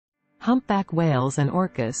Humpback whales and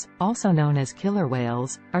orcas, also known as killer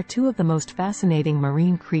whales, are two of the most fascinating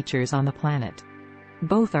marine creatures on the planet.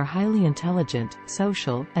 Both are highly intelligent,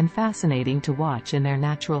 social, and fascinating to watch in their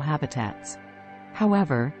natural habitats.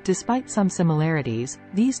 However, despite some similarities,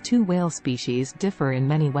 these two whale species differ in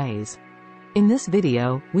many ways. In this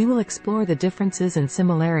video, we will explore the differences and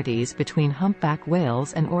similarities between humpback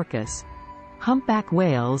whales and orcas. Humpback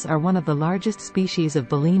whales are one of the largest species of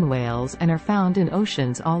baleen whales and are found in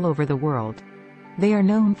oceans all over the world. They are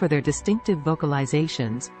known for their distinctive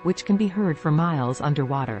vocalizations, which can be heard for miles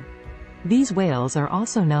underwater. These whales are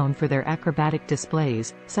also known for their acrobatic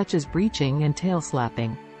displays, such as breaching and tail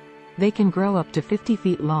slapping. They can grow up to 50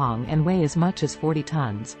 feet long and weigh as much as 40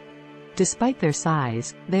 tons. Despite their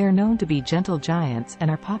size, they are known to be gentle giants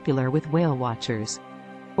and are popular with whale watchers.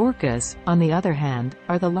 Orcas, on the other hand,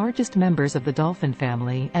 are the largest members of the dolphin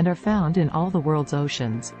family and are found in all the world's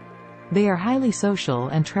oceans. They are highly social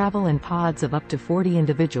and travel in pods of up to 40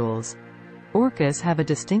 individuals. Orcas have a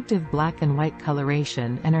distinctive black and white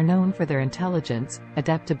coloration and are known for their intelligence,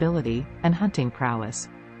 adaptability, and hunting prowess.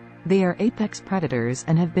 They are apex predators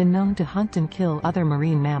and have been known to hunt and kill other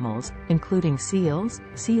marine mammals, including seals,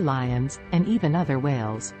 sea lions, and even other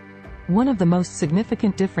whales. One of the most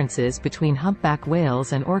significant differences between humpback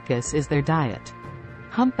whales and orcas is their diet.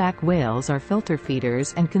 Humpback whales are filter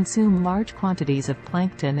feeders and consume large quantities of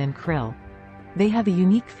plankton and krill. They have a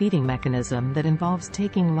unique feeding mechanism that involves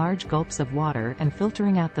taking large gulps of water and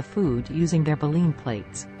filtering out the food using their baleen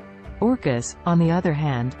plates. Orcas, on the other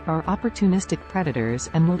hand, are opportunistic predators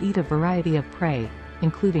and will eat a variety of prey,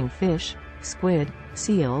 including fish, squid,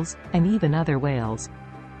 seals, and even other whales.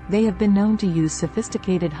 They have been known to use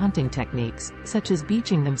sophisticated hunting techniques, such as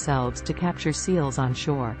beaching themselves to capture seals on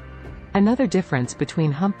shore. Another difference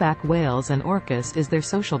between humpback whales and orcas is their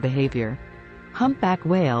social behavior. Humpback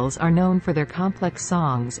whales are known for their complex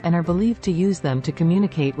songs and are believed to use them to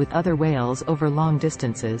communicate with other whales over long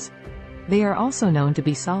distances. They are also known to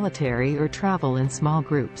be solitary or travel in small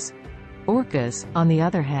groups. Orcas, on the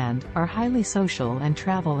other hand, are highly social and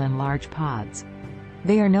travel in large pods.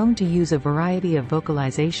 They are known to use a variety of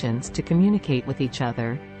vocalizations to communicate with each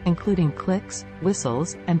other, including clicks,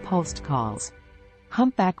 whistles, and pulsed calls.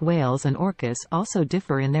 Humpback whales and orcas also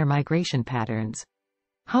differ in their migration patterns.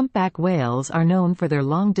 Humpback whales are known for their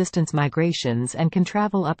long-distance migrations and can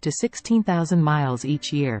travel up to 16,000 miles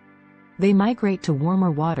each year. They migrate to warmer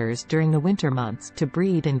waters during the winter months to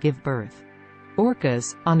breed and give birth.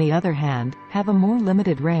 Orcas, on the other hand, have a more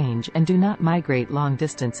limited range and do not migrate long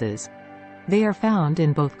distances. They are found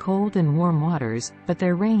in both cold and warm waters, but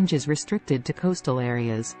their range is restricted to coastal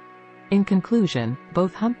areas. In conclusion,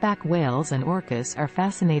 both humpback whales and orcas are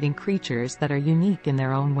fascinating creatures that are unique in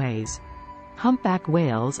their own ways. Humpback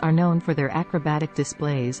whales are known for their acrobatic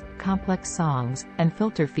displays, complex songs, and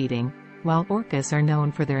filter feeding, while orcas are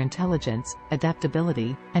known for their intelligence,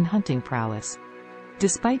 adaptability, and hunting prowess.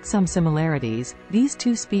 Despite some similarities, these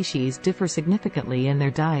two species differ significantly in their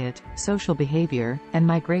diet, social behavior, and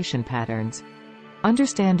migration patterns.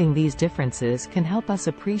 Understanding these differences can help us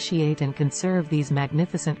appreciate and conserve these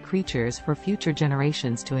magnificent creatures for future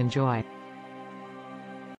generations to enjoy.